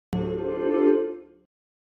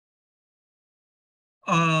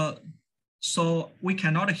Uh, so we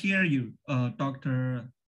cannot hear you, Dr.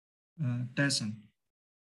 Dasun.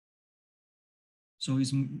 So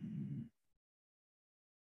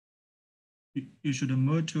you should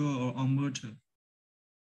mute or unmute.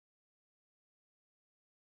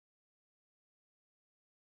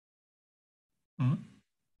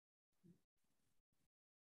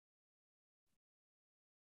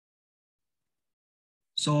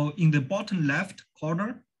 So in the bottom left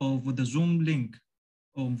corner of the Zoom link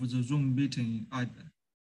of the Zoom meeting, yeah.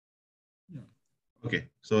 Okay,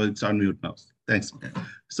 so it's on mute now. Thanks. Okay.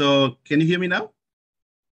 So can you hear me now?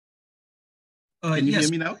 Can you yes.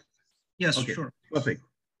 hear me now? Yes, okay, sure. Perfect.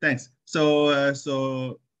 Thanks.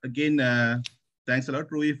 So again, thanks a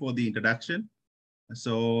lot, Rui, for the introduction.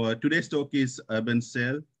 So today's talk is Urban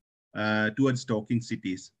Cell towards Talking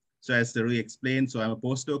Cities. So as Rui explained, so I'm a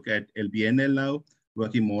postdoc at LBNL now,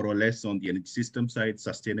 working more or less on the energy system side,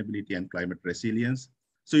 sustainability and climate resilience.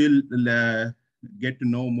 So you'll get to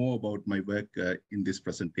know more about my work in this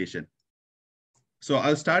presentation. So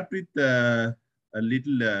I'll start with a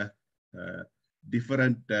little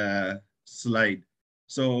different slide.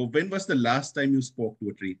 So when was the last time you spoke to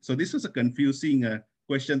a tree? So this was a confusing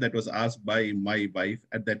question that was asked by my wife,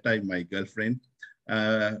 at that time, my girlfriend,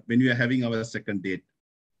 when we were having our second date.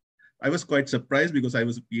 I was quite surprised because I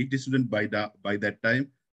was a PhD student by that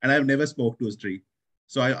time, and I've never spoke to a tree.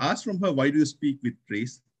 So I asked from her, why do you speak with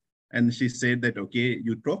trees? And she said that, okay,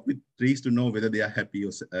 you talk with trees to know whether they are happy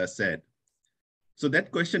or sad. So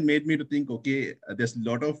that question made me to think, okay, there's a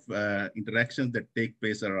lot of interactions that take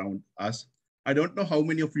place around us. I don't know how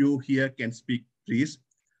many of you here can speak trees,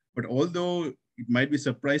 but although it might be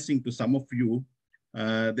surprising to some of you,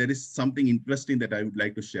 there is something interesting that I would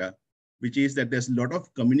like to share, which is that there's a lot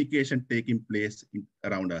of communication taking place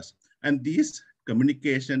around us. And these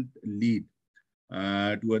communication lead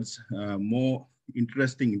towards more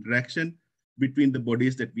interesting interaction between the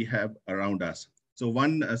bodies that we have around us. So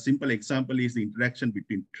one simple example is the interaction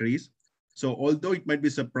between trees. So although it might be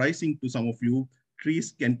surprising to some of you,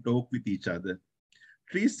 trees can talk with each other.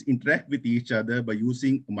 Trees interact with each other by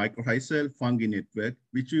using a mycorrhizal fungi network,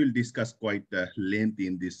 which we will discuss quite lengthy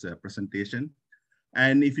in this presentation.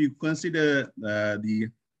 And if you consider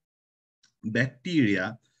the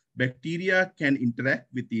bacteria can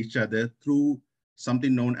interact with each other through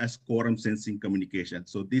something known as quorum sensing communication.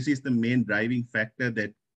 So this is the main driving factor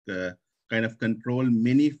that kind of control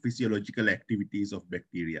many physiological activities of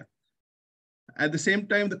bacteria. At the same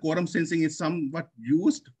time, the quorum sensing is somewhat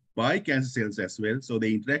used by cancer cells as well. So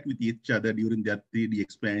they interact with each other during their 3D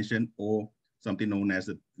expansion, or something known as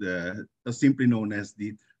simply known as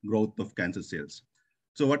the growth of cancer cells.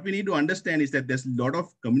 So what we need to understand is that there's a lot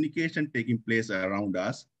of communication taking place around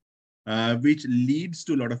us, which leads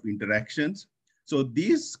to a lot of interactions. So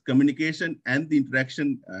these communication and the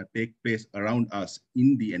interaction take place around us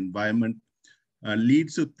in the environment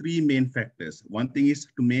leads to three main factors. One thing is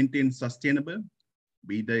to maintain sustainable,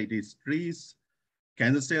 be that it is trees,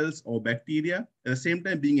 cancer cells, or bacteria. At the same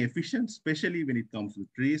time, being efficient, especially when it comes to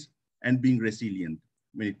trees, and being resilient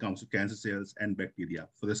when it comes to cancer cells and bacteria.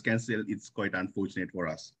 For this cancer cell, it's quite unfortunate for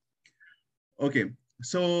us. Okay,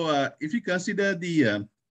 so if you consider the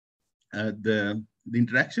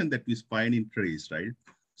interaction that we find in trees, right?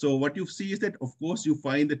 So what you see is that, of course, you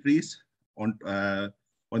find the trees on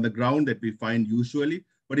the ground that we find usually.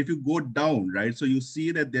 But if you go down, right, so you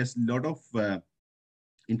see that there's a lot of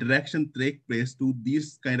interaction take place to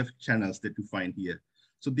these kind of channels that you find here.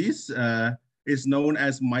 So this is known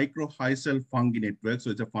as mycorrhizal fungi network.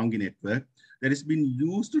 So it's a fungi network that has been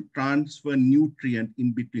used to transfer nutrient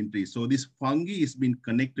in between trees. So this fungi is being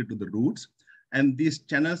connected to the roots, and these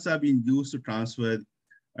channels are being used to transfer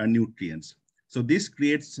nutrients. So this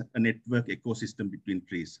creates a network ecosystem between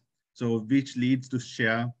trees. So which leads to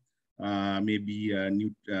share maybe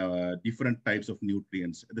different types of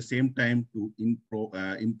nutrients at the same time to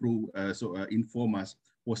inform us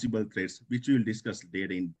possible threats, which we will discuss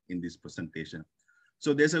later in this presentation.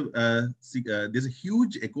 So there's a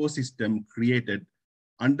huge ecosystem created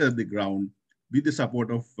under the ground with the support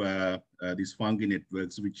of these fungi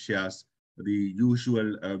networks, which shares the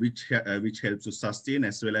usual, which helps to sustain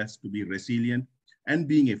as well as to be resilient and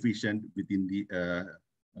being efficient within the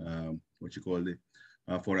what you call the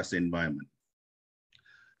forest environment.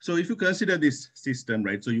 So if you consider this system,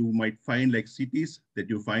 right, so you might find like cities that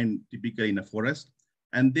you find typically in a forest,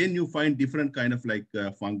 and then you find different kind of like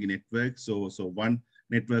fungi networks. So one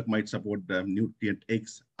network might support the nutrient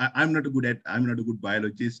X. I'm not a good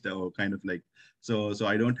biologist or kind of like, so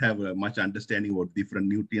I don't have much understanding about different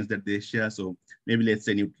nutrients that they share. So maybe let's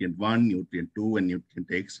say nutrient 1, nutrient 2, and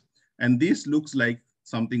nutrient X. And this looks like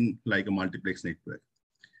something like a multiplex network.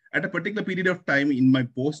 At a particular period of time in my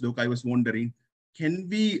postdoc, I was wondering, can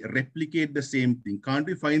we replicate the same thing? Can't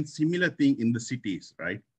we find similar thing in the cities,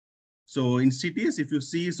 right? So in cities, if you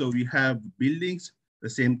see, so we have buildings, at the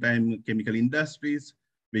same time, chemical industries,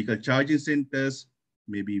 vehicle charging centers,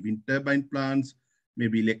 maybe wind turbine plants,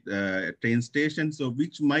 maybe like train stations, so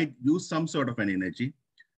which might use some sort of an energy,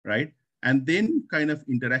 right? And then kind of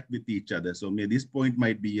interact with each other. So maybe this point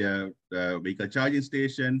might be a vehicle charging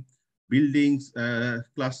station, buildings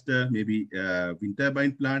cluster, maybe wind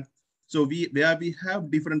turbine plant. So where we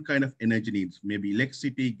have different kind of energy needs, maybe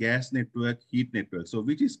electricity, gas network, heat network. So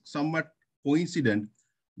which is somewhat coincident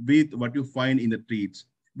with what you find in the trees,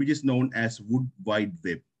 which is known as wood wide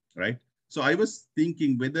web, right? So I was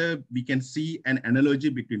thinking whether we can see an analogy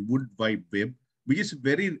between wood wide web, which is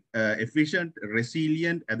very efficient,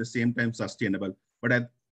 resilient, at the same time sustainable. But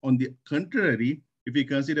on the contrary, if we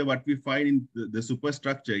consider what we find in the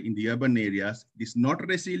superstructure in the urban areas, it is not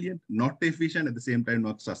resilient, not efficient, at the same time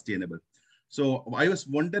not sustainable. So I was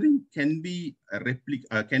wondering, can we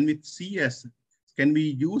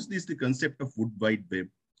use the concept of wood wide web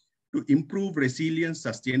to improve resilience,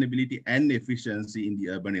 sustainability, and efficiency in the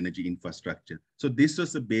urban energy infrastructure? So this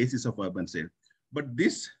was the basis of Urban Cell. But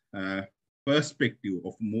this perspective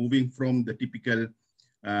of moving from the typical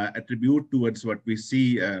attribute towards what we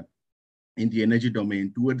see in the energy domain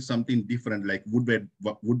towards something different like wood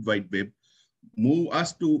wide web, move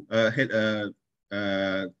us to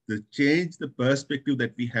change the perspective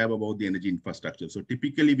that we have about the energy infrastructure. So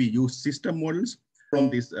typically we use system models from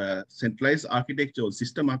this centralized architecture or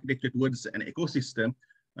system architecture towards an ecosystem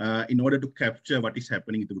in order to capture what is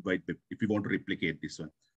happening in the wood wide web if we want to replicate this one.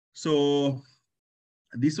 So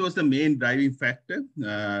this was the main driving factor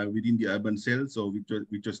within the Urban Cell, so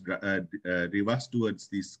which was reversed towards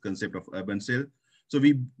this concept of Urban Cell. So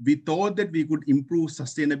we thought that we could improve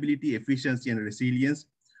sustainability, efficiency, and resilience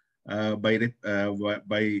by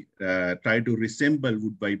trying to resemble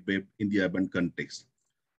wood wide web in the urban context.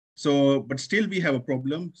 So, but still we have a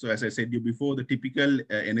problem. So as I said to you before, the typical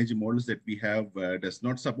energy models that we have does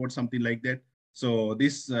not support something like that. So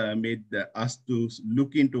this made us to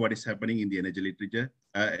look into what is happening in the energy literature,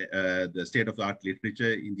 the state-of-the-art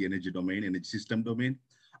literature in the energy domain, energy system domain.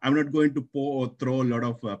 I'm not going to throw a lot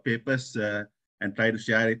of papers and try to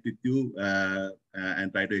share it with you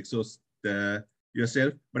and try to exhaust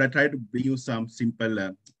yourself, but I try to bring you some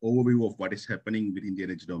simple overview of what is happening within the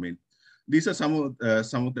energy domain. These are some of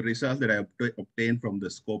the results that I obtained from the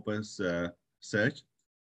Scopus search.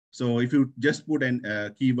 So if you just put an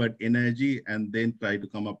keyword energy and then try to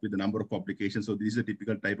come up with a number of publications, so this is a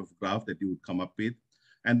typical type of graph that you would come up with.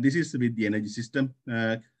 And this is with the energy system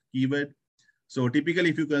keyword. So typically,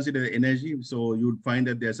 if you consider energy, so you would find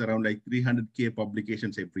that there's around like 300K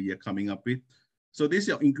publications every year coming up with. So this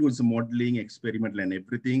includes modeling, experimental, and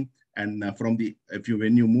everything. And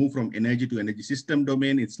when you move from energy to energy system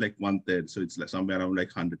domain, it's like 1/3. So it's like somewhere around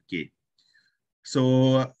like 100K.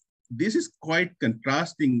 So this is quite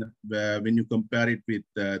contrasting when you compare it with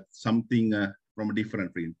something from a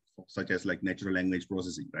different field, such as like natural language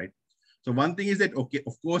processing, right? So one thing is that, okay,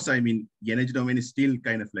 of course, I mean, the energy domain is still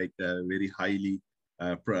kind of like a very highly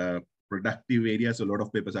productive area. So a lot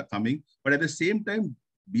of papers are coming, but at the same time,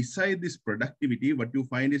 beside this productivity, what you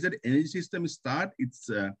find is that energy system it's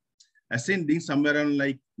ascending somewhere around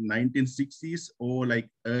like 1960s or like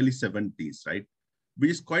early 70s, right?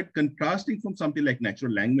 Which is quite contrasting from something like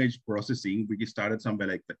natural language processing, which started somewhere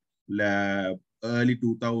like the early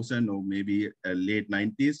 2000 or maybe late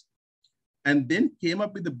 90s. And then came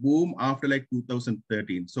up with the boom after like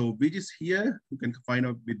 2013. So which is here, you can find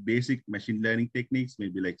out with basic machine learning techniques,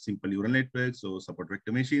 maybe like simple neural networks or support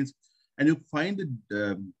vector machines. And you find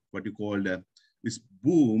what you call this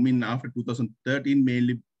boom in after 2013,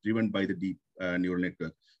 mainly driven by the deep neural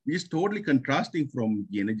network, which is totally contrasting from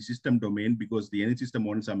the energy system domain, because the energy system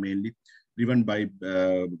models are mainly driven by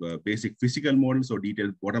basic physical models or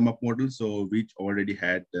detailed bottom-up models, so which already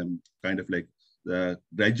had kind of like the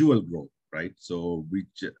gradual growth, right? So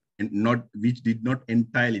which did not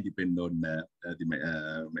entirely depend on the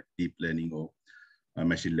deep learning or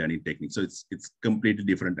machine learning techniques. So it's completely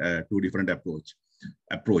different, two different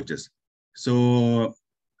approaches. So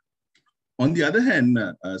on the other hand,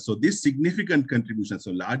 so this significant contribution,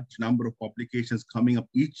 so large number of publications coming up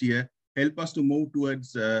each year, help us to move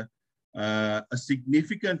towards a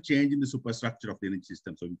significant change in the superstructure of the energy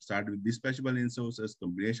system. So we started with dispatchable energy sources,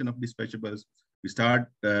 combination of dispatchables. We start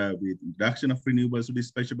with introduction of renewables to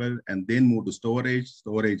dispatchable, and then move to storage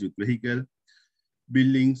with vehicle,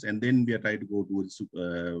 buildings, and then we are trying to go towards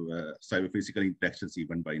cyber-physical interactions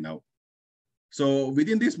even by now. So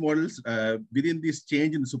within these models, within this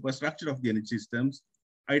change in the superstructure of the energy systems,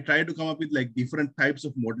 I try to come up with like different types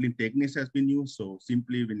of modeling techniques has been used. So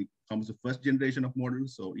simply when it comes to first generation of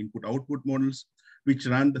models, so input-output models, which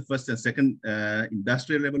run the first and second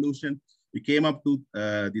industrial revolution, we came up to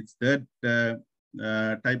this third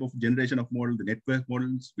type of generation of model, the network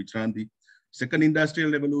models, which run the second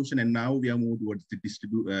industrial revolution, and now we are moved towards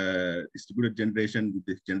the distributed generation with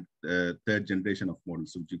the third generation of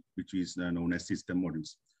models, which is known as system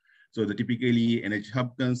models. So the typically energy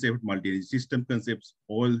hub concept, multi-energy system concepts,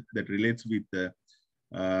 all that relates with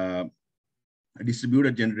the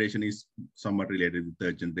distributed generation is somewhat related with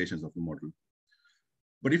third generations of the model.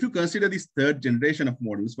 But if you consider this third generation of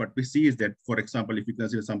models, what we see is that, for example, if you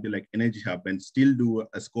consider something like energy hub and still do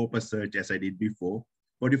a Scopus search as I did before,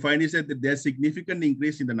 what you find is that there's significant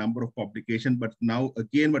increase in the number of publications, but now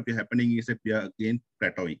again, what is happening is that we are again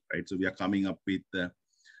plateauing, right? So we are coming up with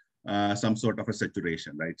some sort of a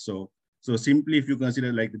saturation, right? So simply if you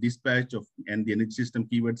consider like the dispatch of and the energy system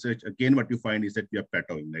keyword search, again, what you find is that we are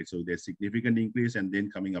plateauing, right? So there's significant increase and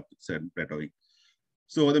then coming up with certain plateauing.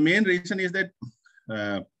 So the main reason is that,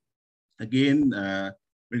 again,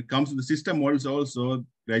 when it comes to the system models also,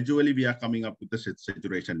 gradually we are coming up with the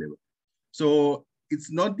saturation level. So it's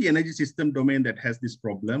not the energy system domain that has this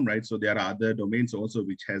problem, right? So there are other domains also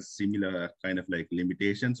which has similar kind of like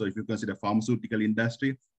limitations. So if you consider pharmaceutical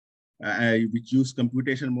industry, which use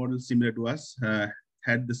computation models similar to us,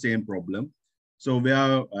 had the same problem. So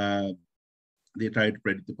where they try to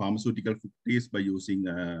predict the pharmaceutical properties by using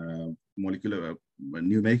molecular,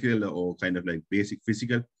 numerical, or kind of like basic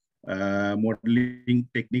physical modeling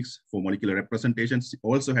techniques for molecular representations,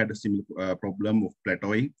 also had a similar problem of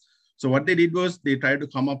plateauing. So what they did was they tried to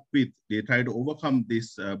overcome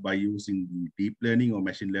this by using the deep learning or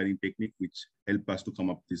machine learning technique, which help us to come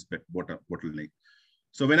up with this bottleneck.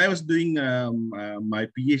 So when I was doing my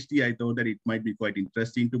PhD, I thought that it might be quite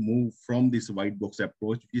interesting to move from this white box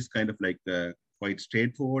approach, which is kind of like quite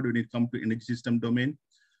straightforward when it comes to energy system domain,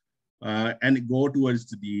 and go towards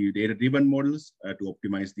the data-driven models to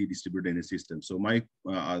optimize the distributed energy system. So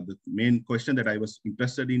the main question that I was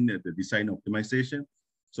interested in, the design optimization,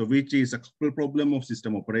 so which is a couple problem of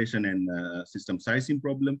system operation and system sizing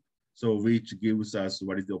problem. So which gives us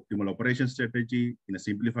what is the optimal operation strategy in a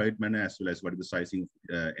simplified manner, as well as what is the sizing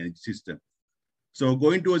of energy system. So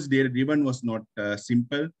going towards data-driven was not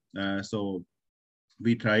simple. So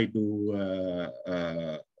we try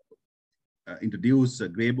to introduce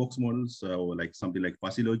gray box models, or like something like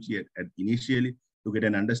physiology initially to get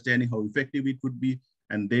an understanding how effective it could be,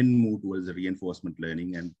 and then move towards the reinforcement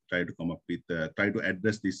learning and try to come up with, try to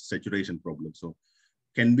address this saturation problem. So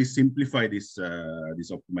can we simplify this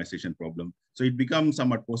optimization problem? So it becomes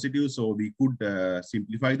somewhat positive. So we could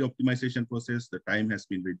simplify the optimization process. The time has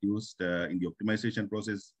been reduced in the optimization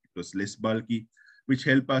process. It was less bulky, which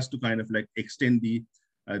help us to kind of like extend the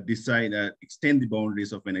extend the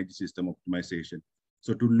boundaries of energy system optimization.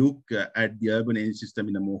 So to look at the urban energy system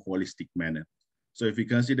in a more holistic manner. So if we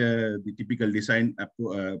consider the typical design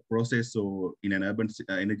process, so in an urban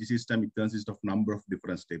energy system, it consists of a number of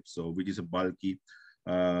different steps. So which is a bulky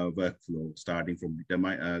workflow, starting from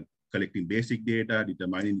collecting basic data,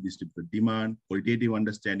 determining the distributed demand, qualitative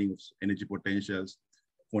understanding of energy potentials,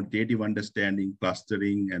 quantitative understanding,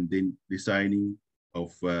 clustering, and then designing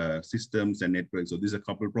of systems and networks. So this is a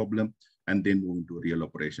couple problem, and then moving to a real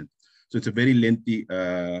operation. So it's a very lengthy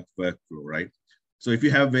workflow, right? So if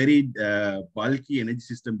you have very bulky energy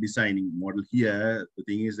system designing model here, the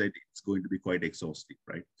thing is that it's going to be quite exhaustive,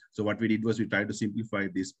 right? So what we did was we tried to simplify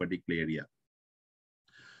this particular area.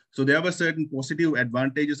 So there were certain positive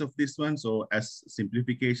advantages of this one. So as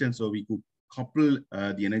simplification, so we could couple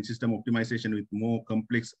the energy system optimization with more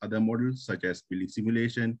complex other models, such as building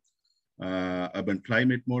simulation, urban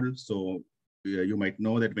climate models. So you might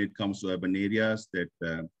know that when it comes to urban areas, that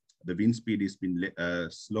the wind speed has been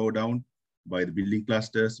slowed down by the building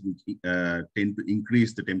clusters, which tend to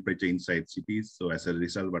increase the temperature inside cities. So as a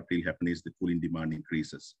result, what will happen is the cooling demand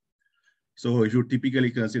increases. So if you typically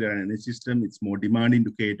consider an energy system, it's more demanding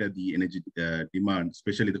to cater the energy demand,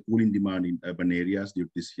 especially the cooling demand in urban areas due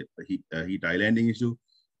to this heat islanding issue,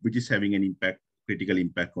 which is having an critical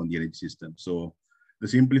impact on the energy system. So the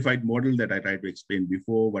simplified model that I tried to explain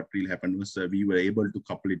before, what will happen was we were able to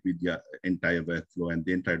couple it with the entire workflow and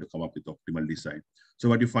then try to come up with optimal design. So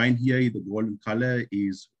what you find here, the golden color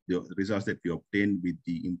is the results that we obtained with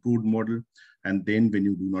the improved model. And then when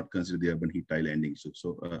you do not consider the urban heat islanding issue.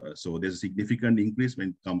 So there's a significant increase when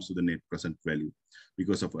it comes to the net present value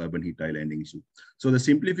because of urban heat islanding issue. So the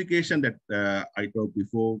simplification that I talked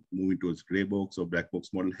before, moving towards gray box or black box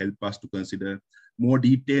model, help us to consider more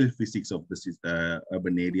detailed physics of the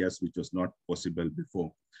urban areas, which was not possible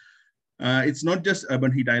before. It's not just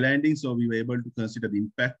urban heat islanding, so we were able to consider the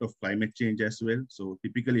impact of climate change as well. So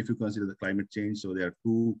typically, if you consider the climate change, so there are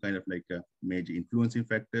two kind of like major influencing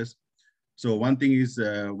factors. So one thing is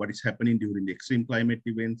what is happening during the extreme climate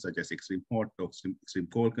events, such as extreme hot or extreme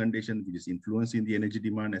cold conditions, which is influencing the energy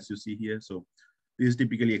demand, as you see here. So this is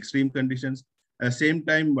typically extreme conditions. At the same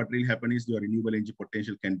time, what will happen is the renewable energy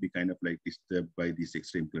potential can be kind of like disturbed by these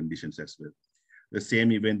extreme conditions as well. The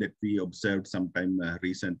same event that we observed sometime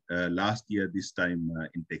last year, this time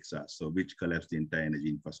in Texas, so which collapsed the entire energy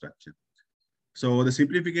infrastructure. So the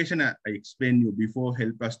simplification I explained you before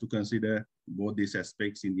help us to consider both these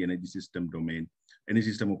aspects in the energy system domain, energy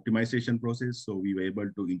system optimization process. So we were able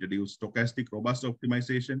to introduce stochastic robust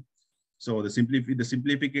optimization. So the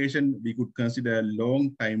simplification, we could consider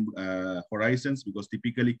long time horizons, because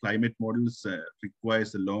typically climate models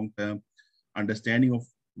requires a long-term understanding of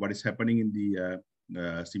what is happening in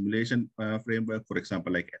the simulation framework, for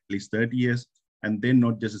example, like at least 30 years, and then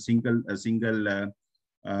not just a single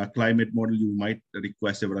climate model, you might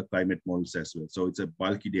require several climate models as well. So it's a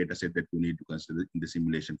bulky data set that you need to consider in the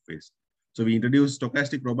simulation phase. So we introduced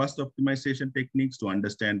stochastic robust optimization techniques to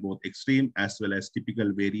understand both extreme as well as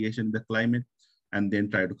typical variation in the climate, and then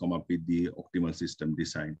try to come up with the optimal system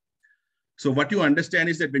design. So what you understand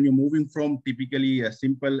is that when you're moving from typically a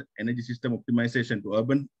simple energy system optimization to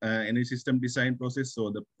urban energy system design process, so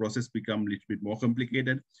the process becomes a little bit more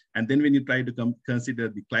complicated. And then when you try to consider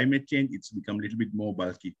the climate change, it's become a little bit more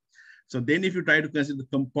bulky. So then if you try to consider the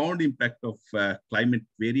compound impact of climate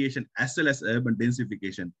variation as well as urban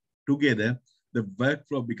densification together, the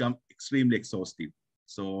workflow becomes extremely exhaustive.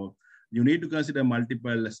 So you need to consider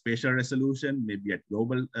multiple spatial resolution, maybe at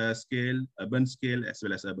global scale, urban scale, as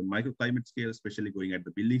well as urban microclimate scale, especially going at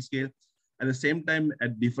the building scale. At the same time,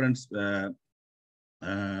 at different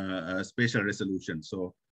spatial resolution.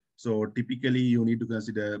 So typically you need to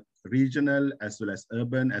consider regional as well as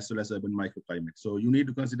urban microclimate. So you need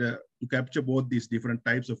to consider, to capture both these different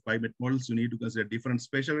types of climate models, you need to consider different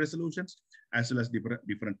spatial resolutions as well as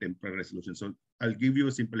different temporal resolutions. So I'll give you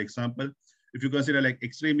a simple example. If you consider like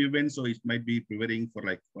extreme events, so it might be prevailing for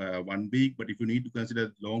like 1 week, but if you need to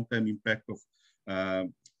consider long-term impact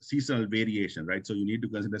of seasonal variation, right? So you need to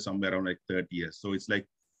consider somewhere around like 30 years. So it's like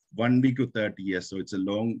 1 week to 30 years. So it's a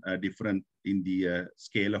long difference in the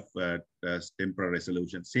scale of temporal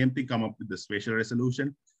resolution. Same thing come up with the spatial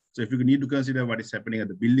resolution. So if you need to consider what is happening at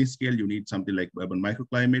the building scale, you need something like urban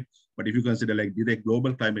microclimate. But if you consider like direct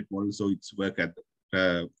global climate model, so it's work at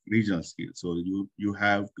the regional scale. So you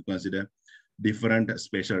have to consider different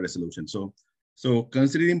spatial resolution. So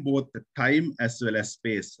considering both the time as well as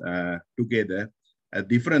space together, at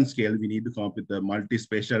different scale, we need to come up with the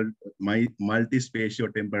multi-spatial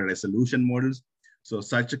temporal resolution models. So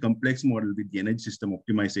such a complex model with the energy system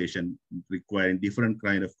optimization requiring different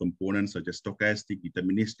kind of components such as stochastic,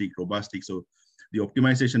 deterministic, robustic. So the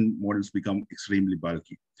optimization models become extremely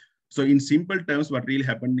bulky. So in simple terms, what really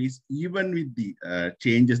happened is even with the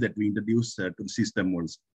changes that we introduced to the system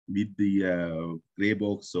models, with the gray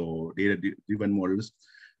box or data-driven models,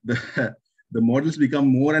 the models become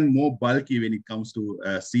more and more bulky when it comes to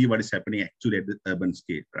see what is happening actually at the urban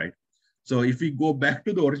scale, right? So if we go back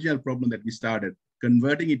to the original problem that we started,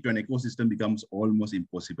 converting it to an ecosystem becomes almost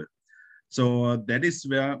impossible. So that is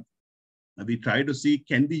where we try to see,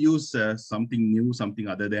 can we use something new, something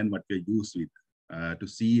other than what we're used with to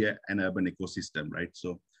see an urban ecosystem, right?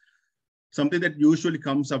 So something that usually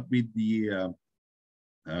comes up with the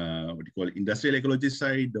what you call industrial ecology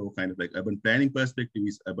side, or kind of like urban planning perspective,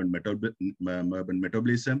 is urban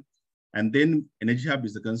metabolism. And then energy hub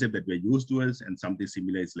is the concept that we're used to us, and something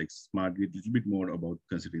similar is like smart grid, a little bit more about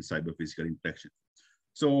considering cyber physical interaction.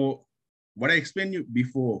 So what I explained you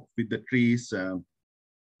before with the trees, the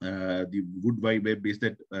wood wide web is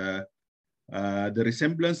that the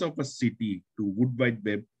resemblance of a city to wood wide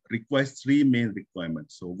web requires 3 main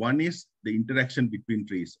requirements. So one is the interaction between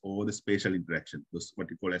trees, or the spatial interaction, that's what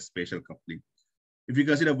we call as spatial coupling. If you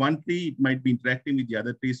consider one tree, it might be interacting with the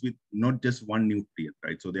other trees with not just one nutrient,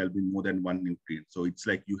 right? So there'll be more than one nutrient. So it's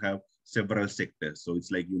like you have several sectors. So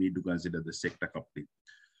it's like you need to consider the sector coupling.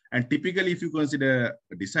 And typically, if you consider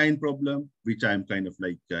a design problem, which I'm kind of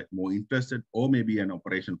like more interested, or maybe an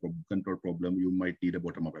operation control problem, you might need a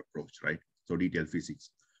bottom-up approach, right? So detailed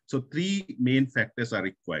physics. So 3 main factors are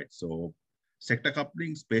required. So sector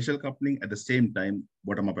coupling, spatial coupling, at the same time,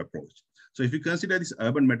 bottom-up approach. So if you consider this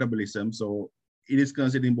urban metabolism, so it is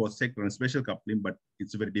considering both sector and spatial coupling, but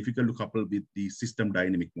it's very difficult to couple with the system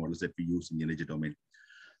dynamic models that we use in the energy domain.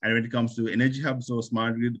 And when it comes to energy hubs, so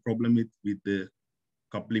smart grid, the problem with the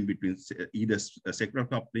coupling between either sector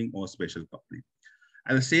coupling or spatial coupling.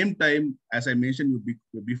 At the same time, as I mentioned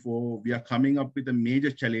before, we are coming up with a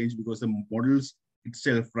major challenge because the models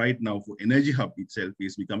itself right now for Energy Hub itself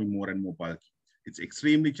is becoming more and more bulky. It's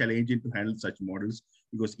extremely challenging to handle such models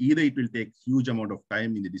because either it will take huge amount of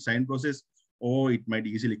time in the design process or it might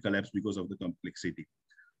easily collapse because of the complexity.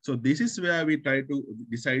 So this is where we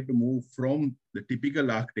decide to move from the typical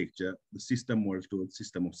architecture, the system models, to a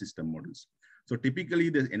system of system models. So typically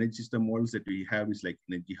the energy system models that we have is like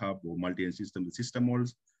Energy Hub or multi-energy system, the system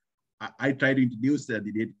models. I try to introduce the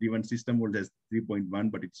data-driven system model as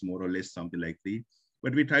 3.1, but it's more or less something like 3.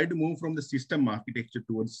 But we try to move from the system architecture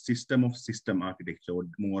towards system of system architecture, or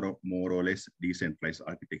more or less decentralized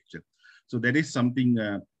architecture. So that is something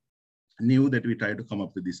new that we try to come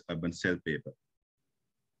up with this urban cell paper.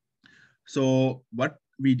 So what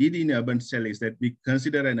we did in urban cell is that we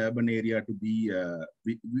consider an urban area to be,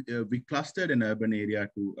 we clustered an urban area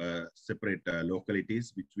to separate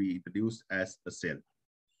localities, which we introduced as a cell.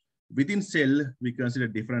 Within cell, we consider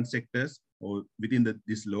different sectors, or within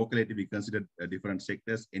this locality, we consider different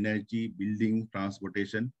sectors, energy, building,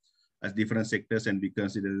 transportation as different sectors, and we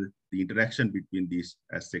consider the interaction between these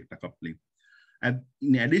as sector coupling. And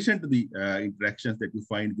in addition to the interactions that you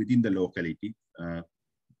find within the locality,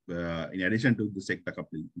 in addition to the sector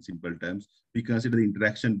coupling, in simple terms, we consider the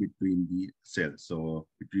interaction between the cells, so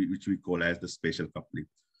which we call as the spatial coupling.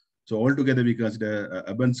 So altogether, we consider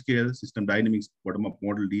urban scale, system dynamics, bottom-up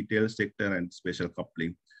model, detail, sector, and spatial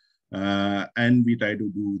coupling. And we try to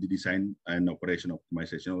do the design and operation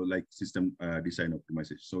optimization, or like system design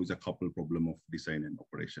optimization. So it's a couple problem of design and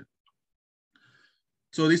operation.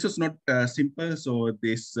 So this was not simple. So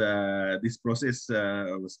this process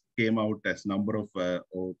came out as number of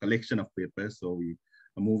or collection of papers. So we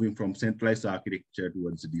are moving from centralized architecture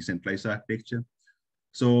towards decentralized architecture.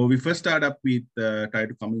 So we first start up with try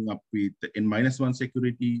to coming up with N-1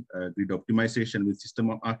 security, grid optimization with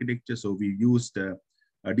system architecture. So we used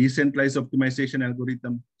a decentralized optimization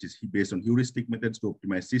algorithm, which is based on heuristic methods to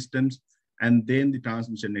optimize systems, and then the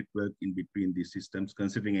transmission network in between these systems,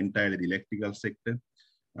 considering entirely the electrical sector,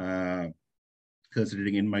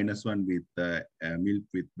 considering N-1 with milk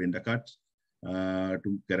with bender cuts,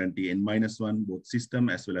 to guarantee N-1 both system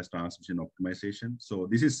as well as transmission optimization. So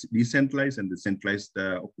this is decentralized and decentralized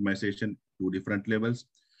optimization, 2 different levels.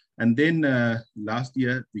 And then last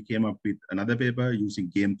year, we came up with another paper using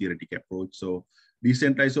game theoretic approach. So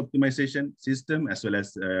decentralized optimization system as well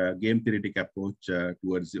as game theoretic approach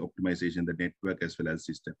towards the optimization, the network as well as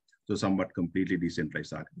system. So somewhat completely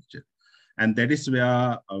decentralized architecture. And that is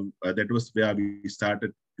where, that was where we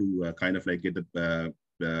started to kind of like get the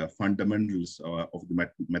fundamentals of the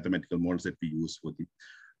mathematical models that we use for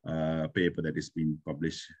the paper that is being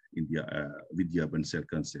published in the with the urban cell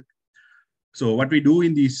concept. So what we do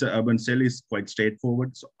in this urban cell is quite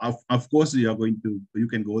straightforward. So of course you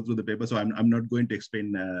can go through the paper. So I'm not going to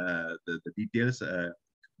explain the details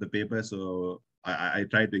the paper. So I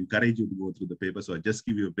try to encourage you to go through the paper. So I just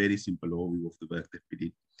give you a very simple overview of the work that we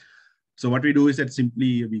did. So what we do is that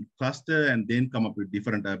simply we cluster and then come up with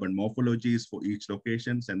different urban morphologies for each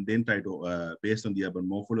locations, and then try to, based on the urban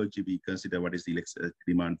morphology, we consider what is the electricity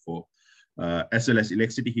demand for, as well as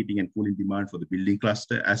electricity heating and cooling demand for the building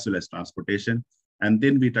cluster, as well as transportation. And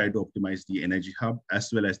then we try to optimize the energy hub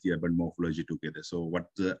as well as the urban morphology together. So what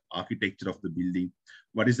the architecture of the building,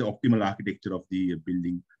 what is the optimal architecture of the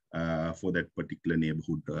building for that particular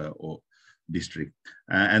neighborhood or district.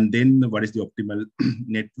 And then what is the optimal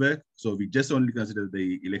network? So we just only consider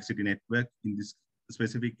the electricity network in this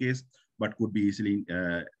specific case, but could be easily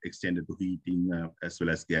extended to heating as well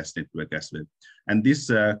as gas network as well. And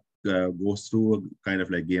this goes through a kind of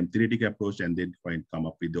like game theoretic approach, and then come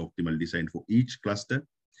up with the optimal design for each cluster.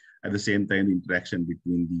 At the same time, the interaction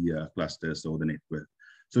between the clusters or the network.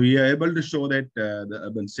 So we are able to show that the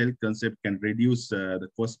urban cell concept can reduce the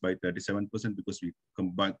cost by 37% because we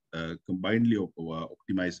combinedly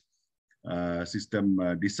optimize system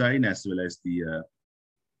design as well as the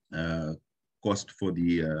cost for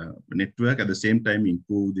the network. At the same time,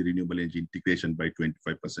 improve the renewable energy integration by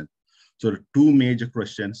 25%. So the 2 major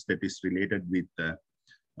questions that is related with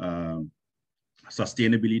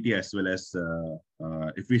sustainability as well as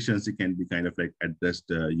efficiency can be kind of like addressed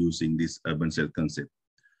using this urban cell concept.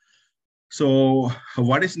 So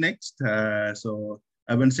what is next? So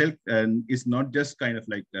urban cell is not just kind of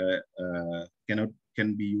like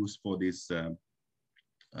can be used for this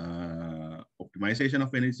optimization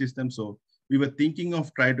of energy systems. So we were thinking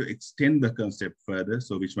of trying to extend the concept further,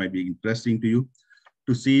 so which might be interesting to you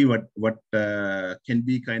to see what can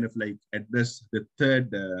be kind of like address the 3rd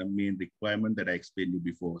main requirement that I explained to you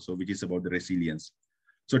before. So which is about the resilience.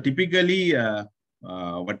 So typically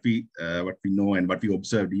what we know and what we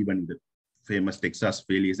observed even in the famous Texas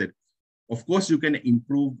failure is that, of course, you can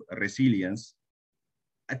improve resilience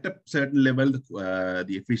at a certain level, the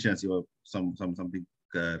efficiency or something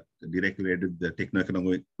directly related to the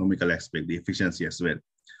techno-economical aspect, the efficiency as well.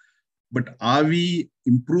 But are we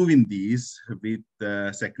improving these with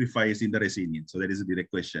sacrificing the resilience? So that is a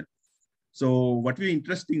direct question. So what we're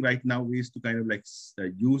interesting right now is to kind of like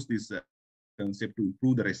use this concept to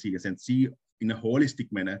improve the resilience and see in a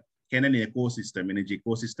holistic manner, can an ecosystem, energy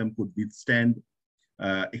ecosystem could withstand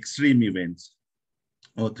extreme events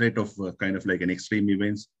or threat of kind of like an extreme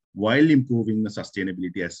events while improving the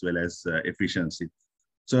sustainability as well as efficiency.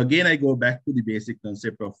 So again, I go back to the basic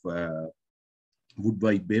concept of wood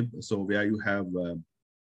wide web. So where you have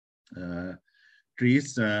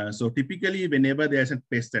trees. So typically, whenever there's a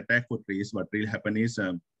pest attack for trees, what will happen is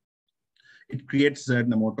it creates a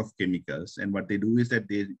certain amount of chemicals. And what they do is that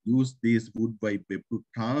they use this wood wide web to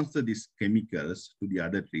transfer these chemicals to the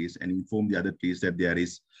other trees and inform the other trees that there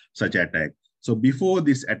is such attack. So before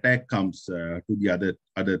this attack comes to the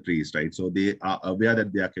other trees, right? So they are aware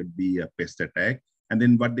that there could be a pest attack. And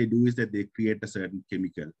then what they do is that they create a certain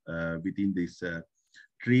chemical within these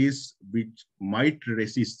trees, which might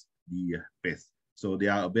resist the pest. So they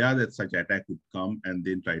are aware that such attack would come and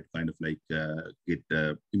then try to kind of like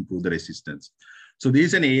improve the resistance. So this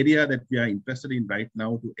is an area that we are interested in right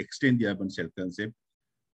now to extend the urban cell concept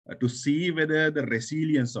to see whether the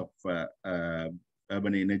resilience of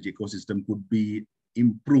urban energy ecosystem could be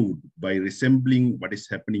improved by resembling what is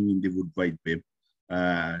happening in the wood wide web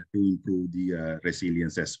to improve the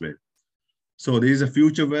resilience as well. So there is a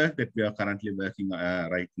future work that we are currently working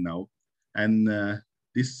right now. And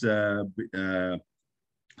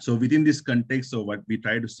so within this context, so what we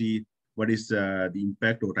try to see what is the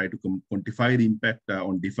impact or try to quantify the impact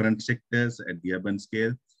on different sectors at the urban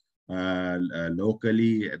scale,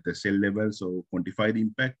 locally at the cell level, so quantify the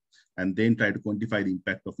impact, and then try to quantify the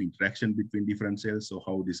impact of interaction between different cells, so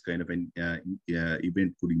how this kind of an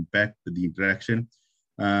event could impact the interaction,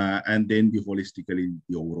 and then the holistically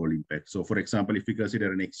the overall impact. So for example, if we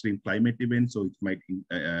consider an extreme climate event, so it might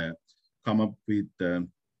come up with,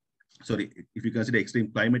 if you consider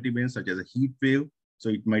extreme climate events such as a heat wave, so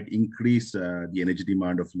it might increase the energy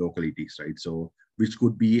demand of localities, right? So which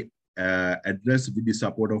could be addressed with the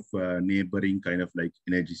support of neighboring kind of like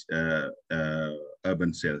energy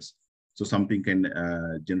urban cells. So something can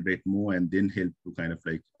generate more and then help to kind of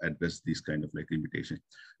like address this kind of like limitation.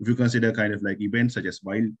 If you consider kind of like events such as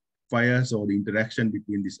wildfires or the interaction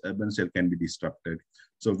between this urban cell can be disrupted.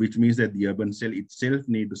 So which means that the urban cell itself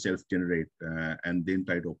need to self-generate and then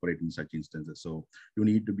try to operate in such instances. So you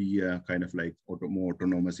need to be kind of like more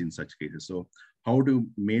autonomous in such cases. So how to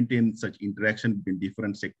maintain such interaction between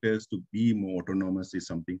different sectors to be more autonomous is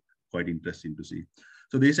something quite interesting to see.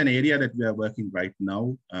 So this is an area that we are working right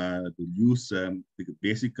now to use the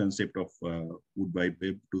basic concept of wood wide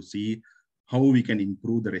web to see how we can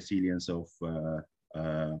improve the resilience of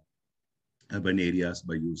urban areas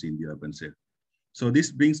by using the urban cell. So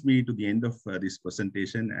this brings me to the end of this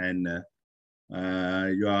presentation, and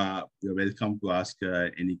you are welcome to ask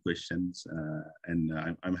any questions, and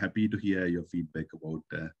I'm happy to hear your feedback about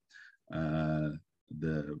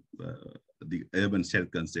the urban cell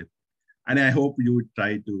concept. And I hope you would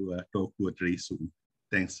try to talk to a tree soon.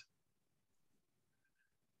 Thanks.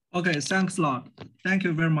 Okay, thanks a lot. Thank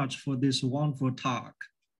you very much for this wonderful talk.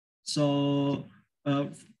 So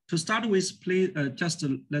to start with, please just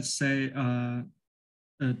let's say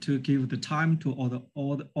to give the time to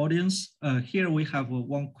all the audience. Here we have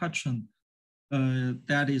one question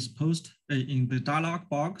that is posted in the dialog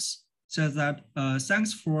box. Says that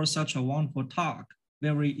thanks for such a wonderful talk,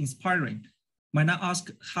 very inspiring. Might I ask,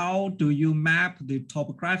 how do you map the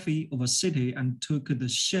topography of a city and took the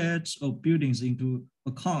shades of buildings into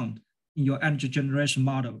account in your energy generation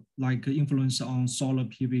model, like influence on solar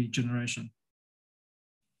PV generation?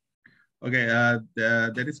 Okay,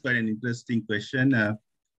 that is quite an interesting question.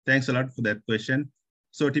 Thanks a lot for that question.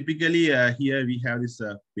 So typically here we have this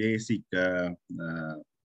basic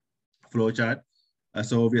flowchart.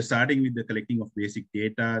 So we are starting with the collecting of basic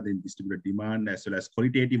data, then distributed demand, as well as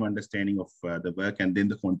qualitative understanding of the work, and then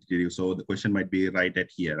the quantitative. So the question might be right at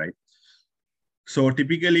here, right? So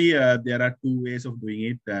typically there are two ways of doing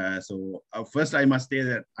it. So first I must say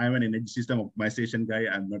that I'm an energy system optimization guy.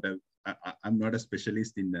 I'm not a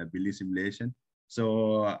specialist in building simulation.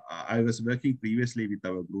 So I was working previously with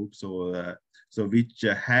our group, so which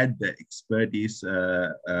had the expertise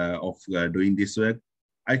of doing this work.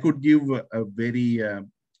 I could give a very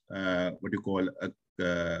what you call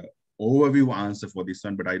a overview answer for this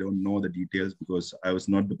one, but I don't know the details because I was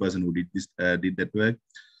not the person who did this, did that work.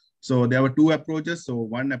 So there were two approaches. So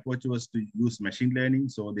one approach was to use machine learning.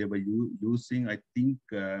 So they were using, I think,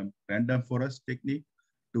 random forest technique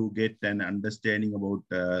to get an understanding about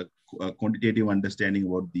quantitative understanding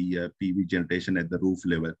about the PV generation at the roof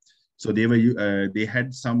level. So they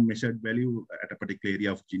had some measured value at a particular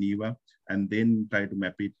area of Geneva, and then try to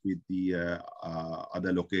map it with the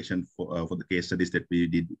other location for the case studies that we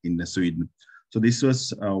did in Sweden. So this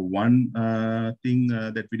was one thing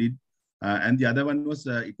that we did. And the other one was,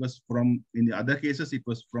 it was from, in the other cases, it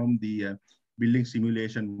was from the building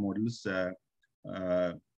simulation models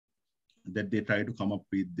that they try to come up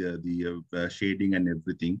with the shading and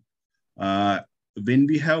everything. When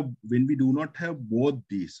we do not have both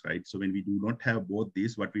these, right? So when we do not have both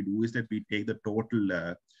these, what we do is that we take the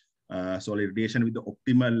total solar radiation with the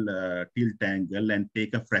optimal tilt angle and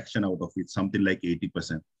take a fraction out of it, something like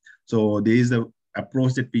 80%. So there is the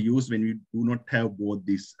approach that we use when we do not have both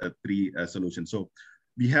these three solutions. So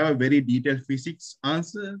we have a very detailed physics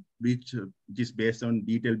answer, which is based on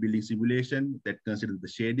detailed building simulation that considers the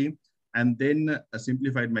shading, and then a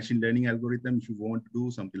simplified machine learning algorithm if you want to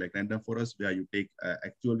do something like random forest, where you take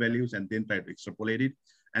actual values and then try to extrapolate it.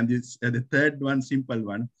 And this the third one, simple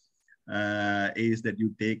one, is that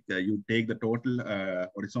you take the total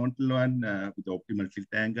horizontal one with the optimal tilt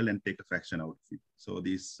angle and take a fraction out of it. So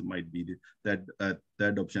this might be the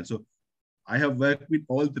third option. So I have worked with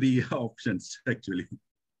all three options actually.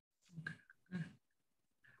 Okay.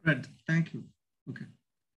 Great, thank you. Okay,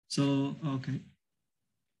 so okay.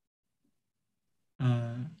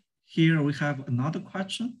 Here we have another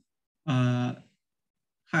question. Hi,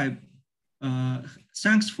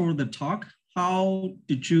 thanks for the talk. How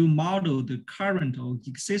did you model the current or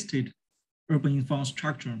existed urban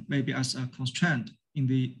infrastructure, maybe as a constraint in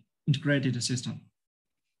the integrated system?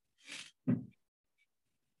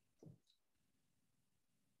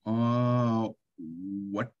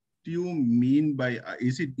 What do you mean by,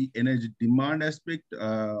 is it the energy demand aspect,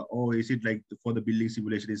 or is it like for the building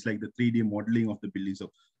simulation, it's like the 3D modeling of the building?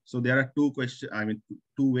 So there are two questions, I mean,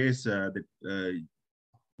 two ways that,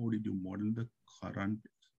 how did you model the current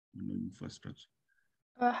infrastructure?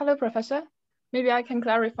 Hello, Professor. Maybe I can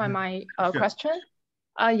clarify my question.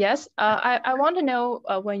 Yes, I want to know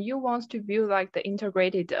when you want to build like the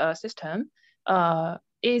integrated system,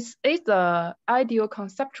 is the ideal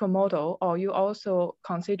conceptual model, or you also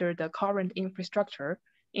consider the current infrastructure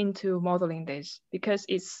into modeling this, because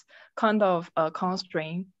it's kind of a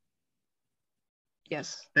constraint?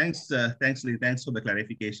 Yes. Thanks, Lee. Thanks for the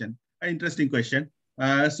clarification. Interesting question.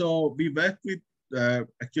 So we work with,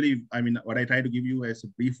 actually, I mean, what I try to give you as a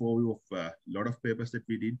brief overview of a lot of papers that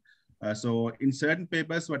we did. So in certain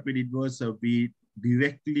papers, what we did was we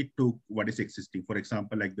directly took what is existing. For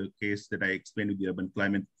example, like the case that I explained with the urban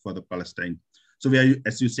climate for the Palestine. So where,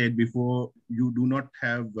 as you said before, you do not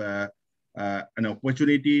have an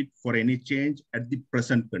opportunity for any change at the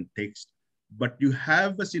present context, but you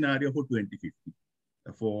have a scenario for 2050.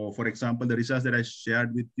 For example, the results that I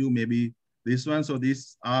shared with you, maybe this one. So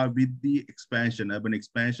these are with the expansion, urban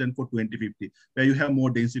expansion for 2050, where you have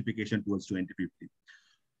more densification towards 2050.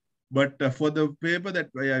 But for the paper that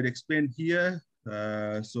I explained here,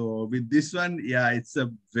 so with this one, yeah, it's a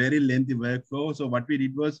very lengthy workflow. So what we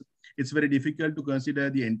did was, it's very difficult to consider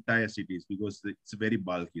the entire cities because it's very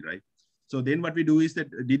bulky, right? So then what we do is that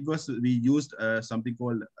we used something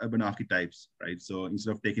called urban archetypes, right? So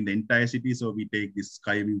instead of taking the entire city, so we take this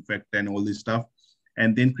sky view effect and all this stuff,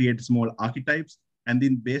 and then create small archetypes. And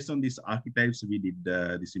then based on these archetypes, we did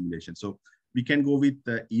the simulation. So we can go with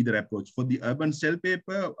either approach. For the urban cell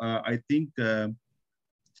paper, I think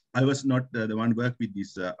I was not the one work with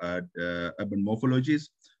these urban morphologies.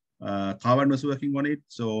 Kavan was working on it.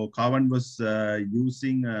 So Kavan was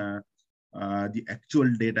using the actual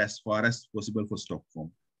data as far as possible for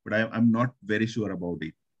Stockholm. But I'm not very sure about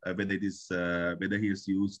it, whether it is whether he has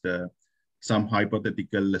used some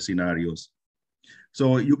hypothetical scenarios.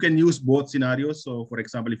 So you can use both scenarios. So for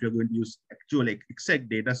example, if you're going to use actual exact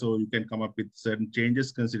data, so you can come up with certain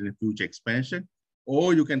changes considering future expansion,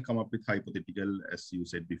 or you can come up with hypothetical, as you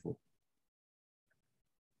said before.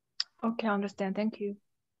 Okay, I understand. Thank you.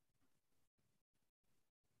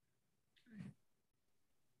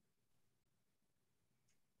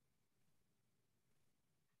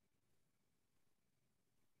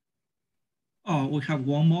 Oh, we have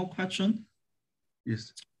one more question.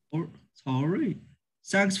 Yes. Sorry.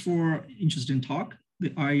 Thanks for interesting talk.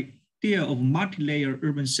 The idea of multi-layer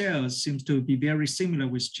urban cells seems to be very similar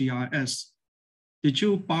with GIS. Did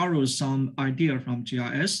you borrow some idea from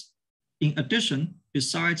GIS? In addition,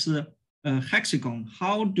 besides the hexagon,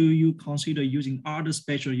 how do you consider using other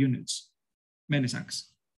spatial units? Many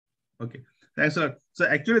thanks. Okay, thanks a lot. So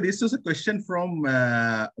actually, this was a question from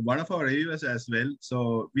one of our reviewers as well.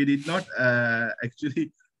 So we did not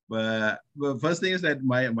actually. The first thing is that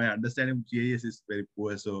my understanding of GIS is very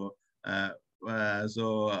poor. So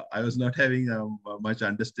so I was not having much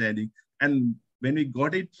understanding. And when we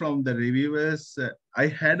got it from the reviewers, I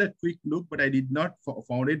had a quick look, but I did not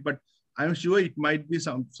found it. But I'm sure it might be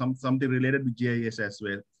something related with GIS as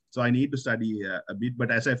well. So I need to study a bit.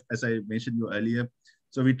 But as I mentioned you earlier,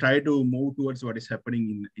 so we try to move towards what is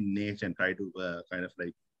happening in nature and try to kind of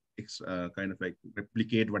like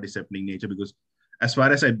replicate what is happening in nature, because as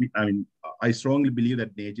far as I strongly believe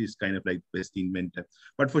that nature is kind of like best inventor.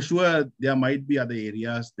 But for sure, there might be other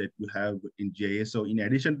areas that you have in GIS. So in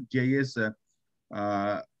addition to GIS,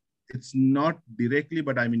 it's not directly,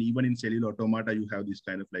 but I mean, even in cellular automata, you have these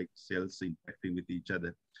kind of like cells interacting with each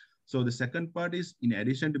other. So the second part is, in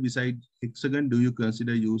addition to beside hexagon, do you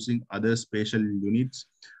consider using other spatial units?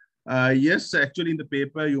 Yes, actually in the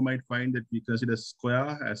paper, you might find that we consider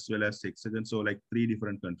square as well as hexagon. So like 3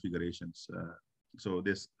 different configurations. So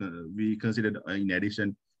this we considered in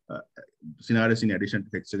addition, scenarios in addition to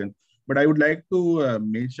hexagon. But I would like to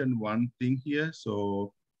mention one thing here.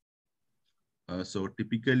 So so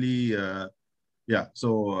typically, yeah,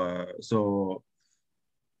 so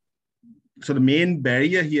the main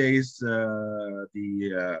barrier here is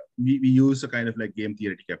we use a kind of like game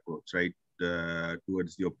theoretic approach, right,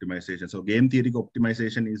 towards the optimization. So game theoretic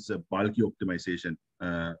optimization is a bulky optimization.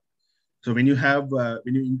 So when you have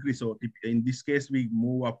when you increase, so in this case we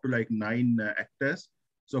move up to like 9 actors.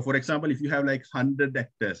 So for example, if you have like 100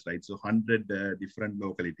 actors, right, so 100 different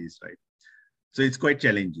localities, right, so it's quite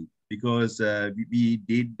challenging because we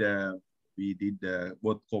did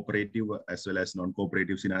both cooperative as well as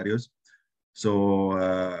non-cooperative scenarios. So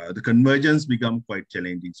the convergence become quite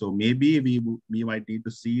challenging. So maybe we might need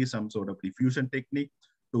to see some sort of diffusion technique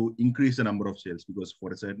to increase the number of cells, because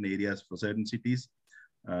for certain areas, for certain cities,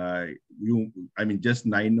 just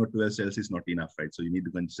 9 or 12 cells is not enough, right? So you need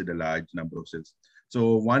to consider a large number of cells.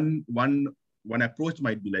 So one approach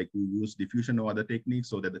might be like to use diffusion or other techniques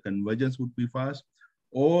so that the convergence would be fast.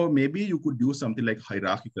 Or maybe you could do something like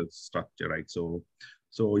hierarchical structure, right? So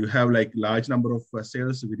you have like large number of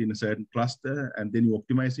cells within a certain cluster, and then you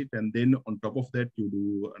optimize it. And then on top of that, you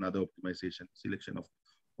do another optimization, selection of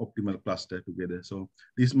optimal cluster together. So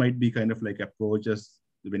this might be kind of like approaches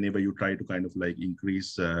whenever you try to kind of like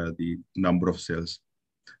increase the number of cells.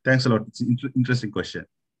 Thanks a lot. It's an interesting question.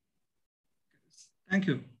 Thank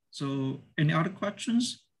you. So any other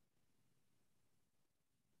questions?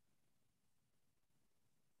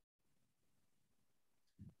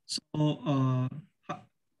 So,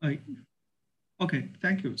 okay,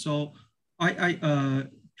 thank you. So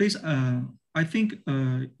please, I think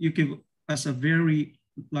you give us a very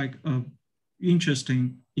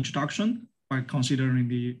interesting introduction by considering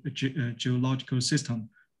the geological system.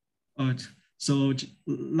 So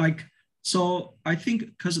I think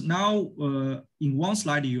because now in one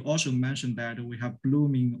slide you also mentioned that we have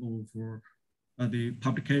blooming over the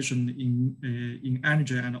publication in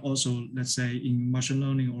energy and also, let's say, in machine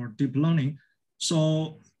learning or deep learning.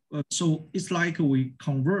 So so it's like we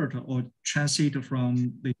convert or transit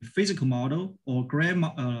from the physical model or gray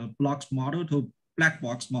blocks model to black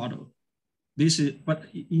box model. This is, but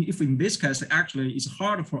if in this case, actually it's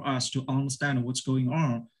hard for us to understand what's going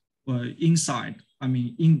on inside, I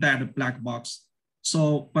mean, in that black box.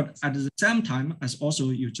 So, but at the same time, as also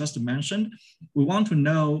you just mentioned, we want to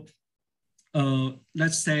know,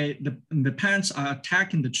 let's say the plants are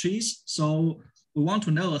attacking the trees. So we want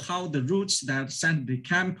to know how the roots that send the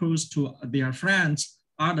chemicals to their friends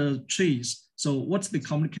are the trees. So what's the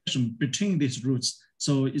communication between these roots?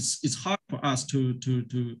 So it's hard for us to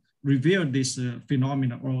reveal this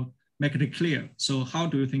phenomena or make it clear. So how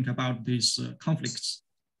do you think about these conflicts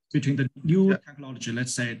between the new technology,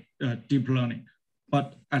 let's say deep learning,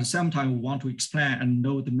 but at the same time, we want to explain and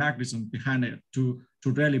know the mechanism behind it to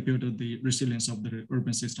really build the resilience of the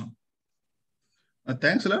urban system?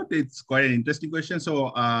 Thanks a lot. It's quite an interesting question.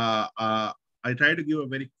 So I try to give a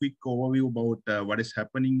very quick overview about what is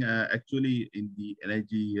happening actually in the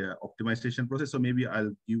energy optimization process. So maybe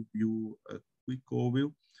I'll give you a quick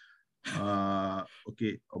overview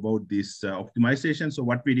about this optimization. So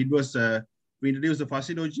what we did was we introduced the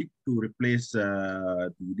fuzzy logic to replace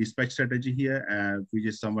the dispatch strategy here, which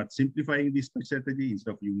is somewhat simplifying the dispatch strategy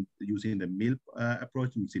instead of using the MILP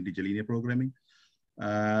approach, which is integer linear programming.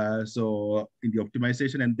 So in the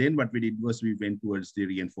optimization, and then what we did was we went towards the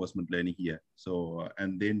reinforcement learning here. So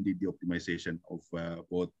and then did the optimization of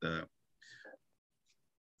both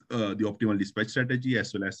the optimal dispatch strategy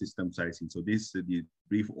as well as system sizing. So this is the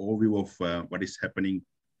brief overview of what is happening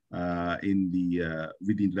with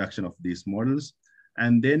the introduction of these models.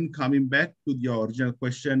 And then coming back to the original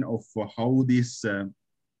question of how these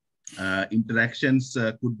interactions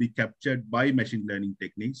could be captured by machine learning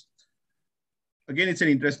techniques. Again, it's an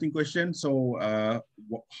interesting question. So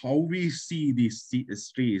how we see these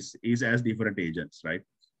trees is as different agents, right?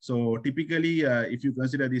 So typically, if you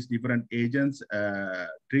consider these different agents,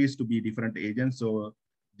 trees to be different agents, so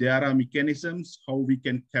there are mechanisms how we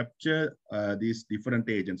can capture these different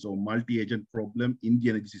agents or multi-agent problem in the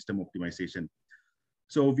energy system optimization.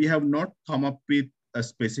 So we have not come up with a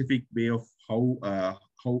specific way of how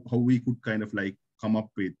we could kind of like come up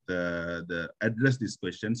with address this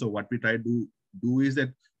question. So what we try to do is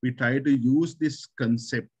that we try to use this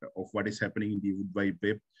concept of what is happening in the Wood Wide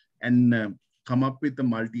Web and come up with a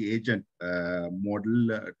multi-agent model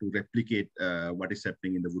to replicate what is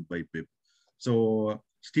happening in the Wood Wide Web. So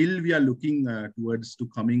still we are looking towards to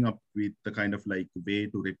coming up with the kind of like way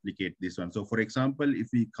to replicate this one. So for example, if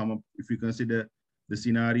we consider the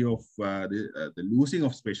scenario of the losing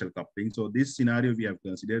of spatial coupling. So this scenario we have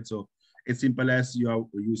considered. So it's simple as you're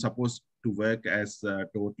supposed to work as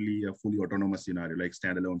totally a fully autonomous scenario, like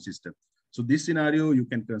standalone system. So this scenario you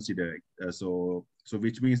can consider. So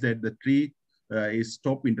which means that the tree is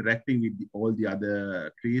stop interacting with all the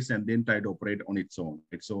other trees and then try to operate on its own.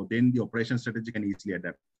 Right? So then the operation strategy can easily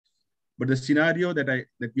adapt. But the scenario that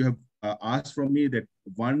you have asked from me, that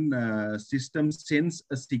one system sends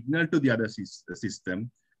a signal to the other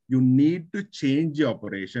system, you need to change your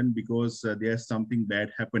operation because there's something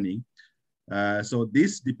bad happening. So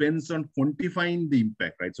this depends on quantifying the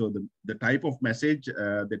impact, right? So the type of message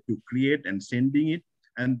that you create and sending it,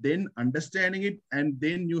 and then understanding it, and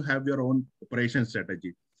then you have your own operation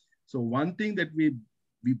strategy. So one thing that we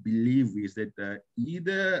believe is that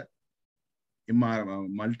either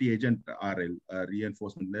multi-agent RL,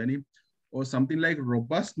 reinforcement learning, or something like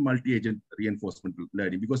robust multi-agent reinforcement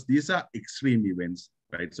learning, because these are extreme events,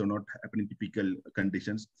 right? So not happening typical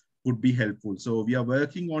conditions would be helpful. So we are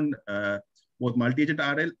working on both multi-agent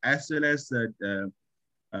RL as well as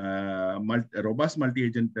robust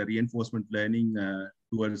multi-agent reinforcement learning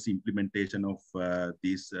towards the implementation of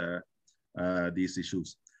these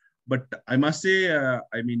issues. But I must say,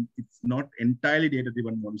 I mean, it's not entirely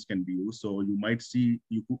data-driven models can be used. So you might see,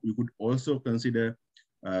 you could also consider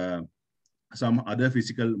some other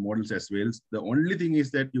physical models as well. The only thing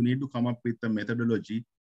is that you need to come up with a methodology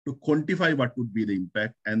to quantify what would be the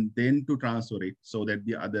impact and then to transfer it so that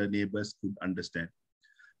the other neighbors could understand.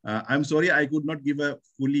 I'm sorry, I could not give a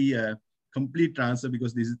fully complete answer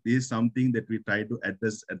because this is something that we try to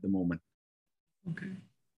address at the moment. Okay.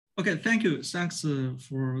 Okay, thank you. Thanks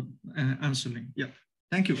for answering. Yeah,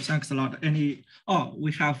 thank you. Thanks a lot. We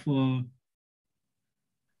have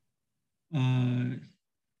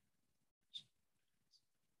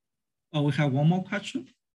one more question.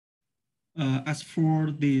 As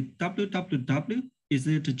for the WWW, is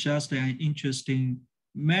it just an interesting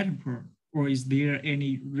metaphor, or is there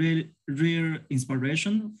any real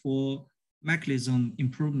inspiration for mechanism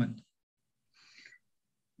improvement?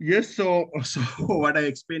 Yes, so what I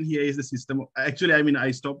explained here is the system. Actually, I mean, I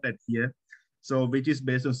stopped at here. So which is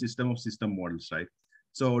based on system of system models, right?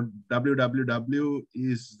 So WWW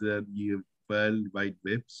is the World Wide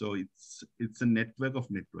Web. So it's a network of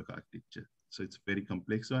network architecture. So it's a very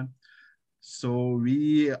complex one. So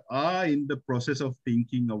we are in the process of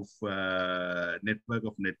thinking of network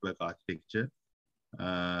of network architecture.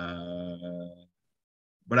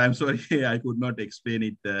 But I'm sorry, I could not explain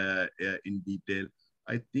it in detail.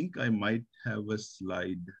 I think I might have a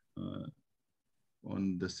slide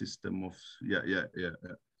on the system of,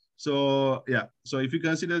 So if you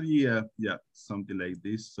consider the, something like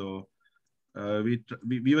this. So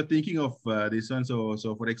we were thinking of this one. So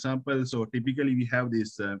for example, so typically we have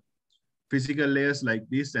this physical layers like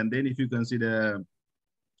this. And then if you consider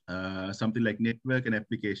something like network and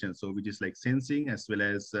application, so which is like sensing as well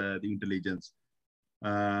as the intelligence.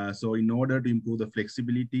 So in order to improve the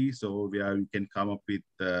flexibility, so where we can come up with,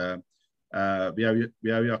 where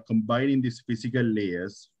we are combining these physical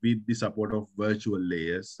layers with the support of virtual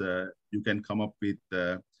layers, you can come up with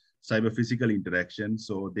cyber physical interaction.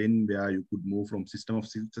 So then where you could move from system of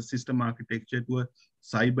system architecture to a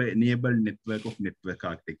cyber enabled network of network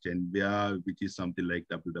architecture, and which is something like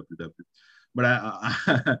WWW. But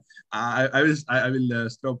I will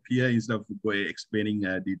stop here instead of explaining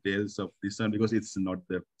details of this one because it's not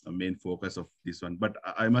the main focus of this one. But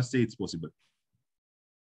I must say it's possible.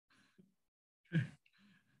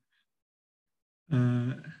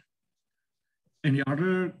 Any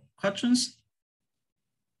other questions?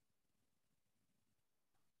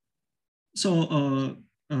 So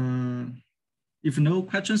if no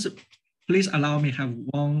questions, please allow me have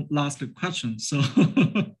one last question. So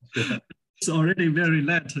it's already very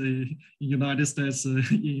late in United States,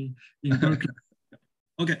 in Berkeley.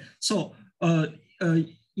 Okay, so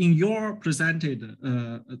in your presented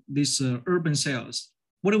this urban cells,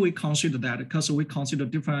 what do we consider that? Because we consider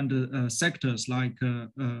different sectors like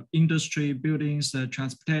industry, buildings,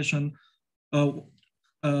 transportation.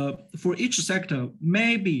 For each sector,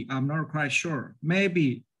 maybe, I'm not quite sure,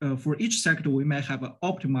 maybe for each sector, we may have an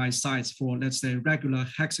optimized size for, let's say, regular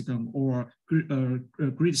hexagon or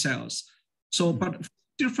grid cells. So, but for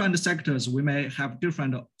different sectors, we may have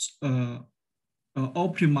different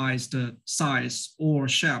optimized size or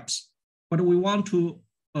shapes, but we want to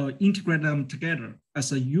integrate them together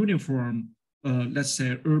as a uniform, let's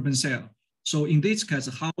say, urban cell. So in this case,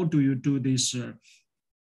 how do you do this,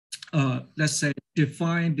 let's say,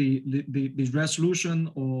 define the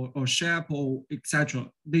resolution or shape or etc.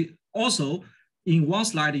 Also, in one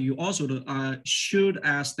slide, you also showed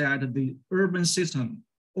us that the urban system,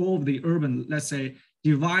 all of the urban, let's say,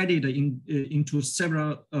 divided into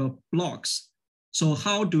several blocks. So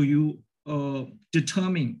how do you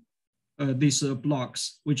determine these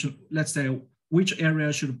blocks, which, let's say, which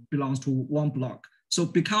area should belong to one block? So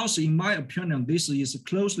because in my opinion, this is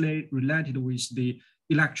closely related with the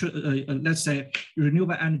let's say,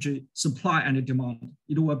 renewable energy supply and demand.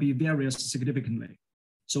 It will be varies significantly.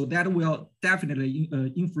 So that will definitely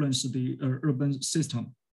influence the urban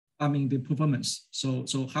system, I mean, the performance. So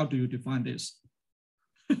how do you define this?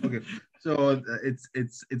 Okay, so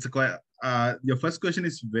it's a quite, your first question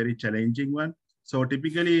is very challenging one. So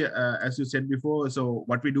typically, as you said before, so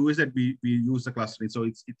what we do is that we use the clustering. So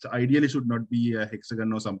it's ideally should not be a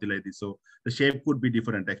hexagon or something like this. So the shape could be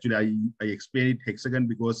different. Actually, I explained it hexagon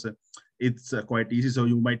because it's quite easy. So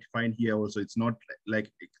you might find here also, it's not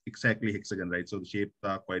like exactly hexagon, right? So the shapes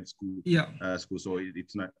are quite smooth. Yeah. So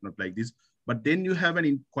it's not like this. But then you have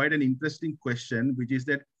quite an interesting question, which is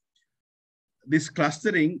that this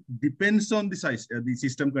clustering depends on the size, the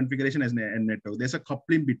system configuration as a network. There's a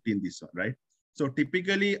coupling between this one, right? So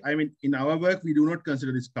typically, I mean, in our work, we do not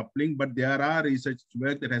consider this coupling, but there are research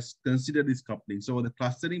work that has considered this coupling. So the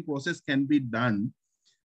clustering process can be done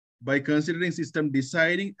by considering system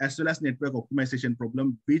designing as well as network optimization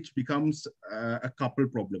problem, which becomes a couple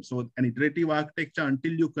problem. So an iterative architecture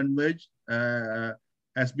until you converge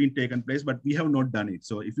has been taken place, but we have not done it.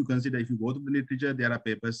 So if you consider, if you go to the literature, there are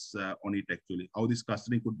papers on it actually, how this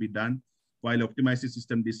clustering could be done while optimizing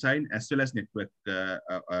system design as well as network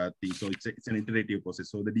thing. So it's an iterative process.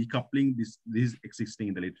 So the decoupling, this is existing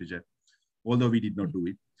in the literature, although we did not do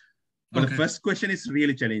it. But okay. The first question is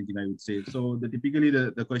really challenging, I would say. So typically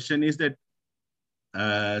the question is that,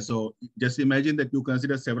 so just imagine that you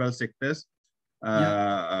consider several sectors.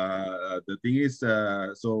 The thing is,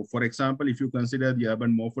 so for example, if you consider the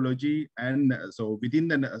urban morphology, and so within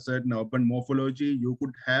the certain urban morphology, you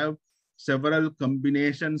could have several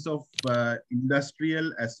combinations of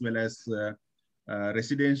industrial as well as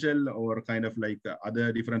residential or kind of like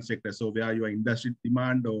other different sectors. So where your industry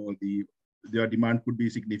demand or your demand could be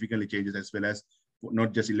significantly changes, as well as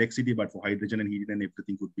not just electricity, but for hydrogen and heat and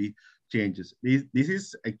everything could be changes. This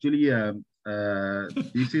is actually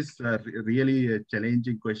this is really a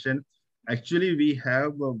challenging question. Actually, we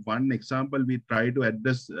have one example. We try to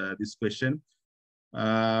address this question,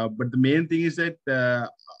 but the main thing is that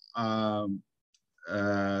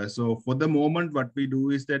so for the moment, what we do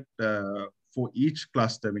is that for each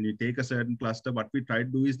cluster, when you take a certain cluster, what we try to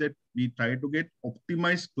do is that we try to get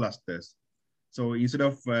optimized clusters. So instead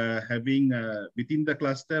of having within the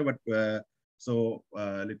cluster, but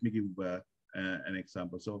let me give an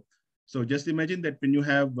example. So just imagine that when you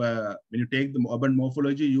have when you take the urban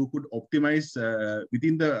morphology, you could optimize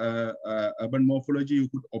within the urban morphology, you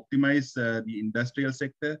could optimize the industrial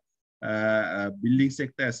sector, building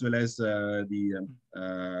sector, as well as the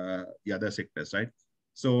other sectors, right?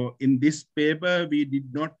 So in this paper, we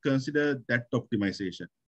did not consider that optimization.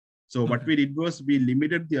 So what we did was we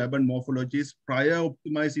limited the urban morphologies prior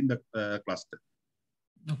optimizing the cluster.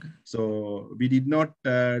 Okay. So we did not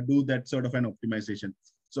do that sort of an optimization.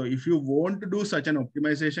 So if you want to do such an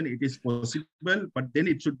optimization, it is possible, but then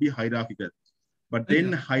it should be hierarchical. But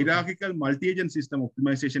then hierarchical multi-agent system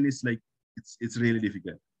optimization is like, it's really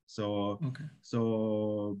difficult. So,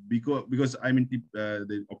 so because I mean,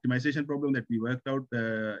 the optimization problem that we worked out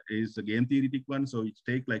is a game theoretic one. So it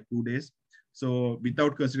takes like 2 days. So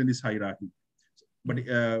without considering this hierarchy, but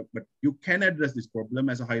you can address this problem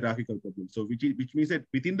as a hierarchical problem. So which means that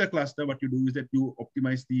within the cluster, what you do is that you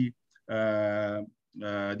optimize the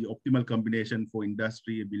optimal combination for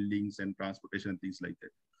industry, buildings, and transportation and things like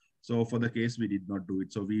that. So for the case, we did not do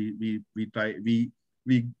it. So we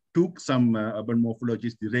took some urban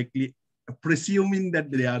morphologies directly, presuming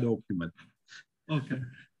that they are the optimal. Okay,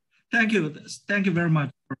 thank you. Thank you very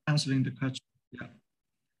much for answering the question.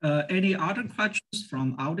 Yeah. Any other questions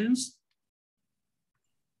from audience?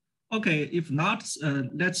 Okay, if not,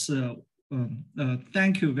 let's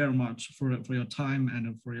thank you very much for your time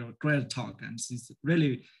and for your great talk. And it's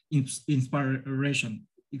really inspiration,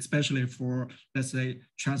 especially for, let's say,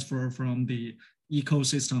 transfer from the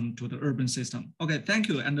ecosystem to the urban system. Okay, thank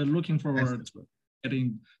you. And looking forward to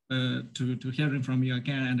getting to hearing from you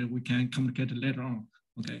again, and we can communicate later on.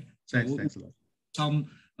 Okay. So thanks a lot. Some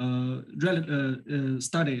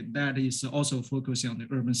study that is also focusing on the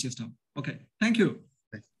urban system. Okay, thank you.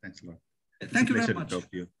 Thanks a lot. Thank you very much. To talk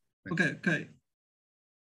to you. Okay. Okay.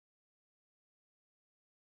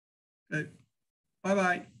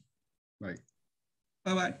 Bye-bye. Bye.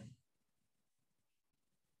 Bye-bye.